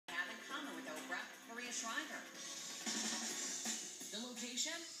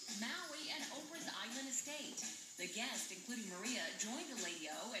The guests, including Maria, joined the Lady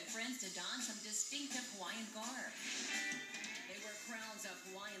O and friends to don some distinctive Hawaiian garb. They wear crowns of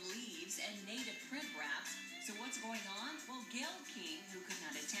Hawaiian leaves and native print wraps. So what's going on? Well, Gail King, who could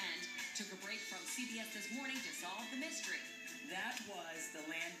not attend, took a break from CBS This Morning to solve the mystery. That was the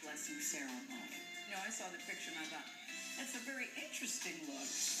land blessing ceremony. You know, I saw the picture and I thought, that's a very interesting look.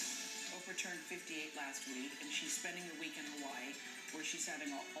 Oprah turned 58 last week, and she's spending the week in Hawaii, where she's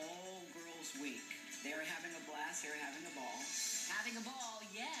having an all-girls week. They're having a blast. They're having a ball. Having a ball,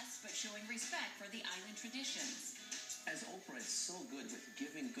 yes, but showing respect for the island traditions. As Oprah is so good with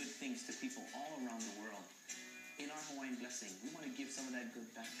giving good things to people all around the world, in our Hawaiian blessing, we want to give some of that good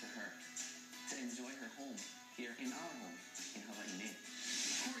back to her, to enjoy her home here in our home in Hawaii.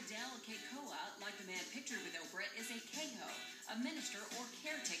 Cordell Keikoa, like the man pictured with Oprah, is a keho, a minister or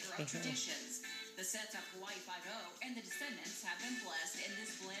caretaker of traditions. The sets of Hawaii 5-0 and the descendants have been blessed in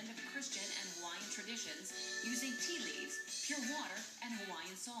this blend of Christian and Hawaiian traditions using tea leaves, pure water, and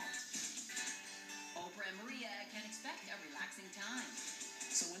Hawaiian salt. Oprah and Maria can expect a relaxing time.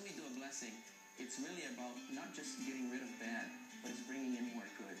 So when we do a blessing, it's really about not just getting rid of bad, but it's bringing in more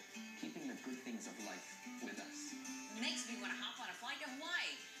good, keeping the good things of